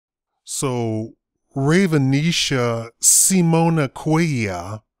So Ravenisha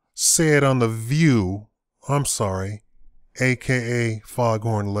Symoniqueia said on The View, aka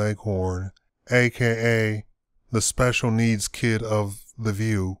Foghorn Leghorn, aka the special needs kid of The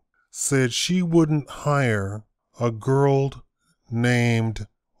View, said she wouldn't hire a girl named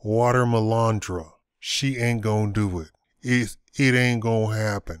Watermelondra. She ain't gonna do it. It ain't gonna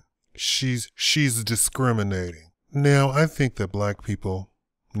happen. She's discriminating. Now, I think that black people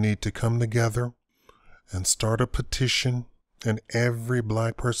need to come together and start a petition, and every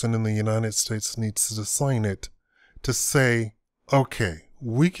black person in the United States needs to sign it to say, okay,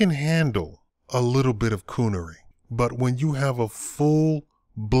 we can handle a little bit of coonery, but when you have a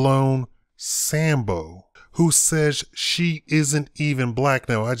full-blown Sambo who says she isn't even black.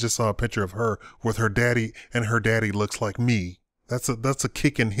 Now, I just saw a picture of her with her daddy, and her daddy looks like me. That's a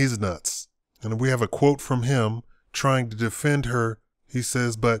kick in his nuts. And we have a quote from him trying to defend her. He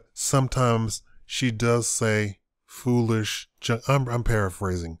says, but sometimes she does say foolish, I'm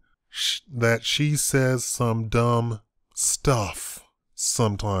paraphrasing, that she says some dumb stuff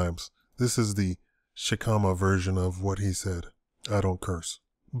sometimes. This is the Shikama version of what he said. I don't curse.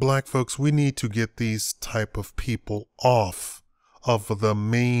 Black folks, we need to get these type of people off of the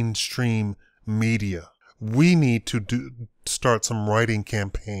mainstream media. We need to start some writing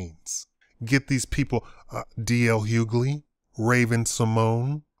campaigns. Get these people, D.L. Hughley, Raven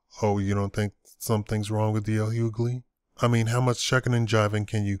Symone. Oh, you don't think something's wrong with D.L. Hughley? I mean, how much shucking and jiving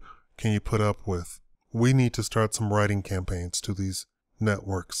can you put up with? We need to start some writing campaigns to these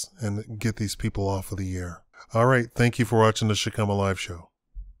networks and get these people off of the air. All right, thank you for watching the Shikama Live Show.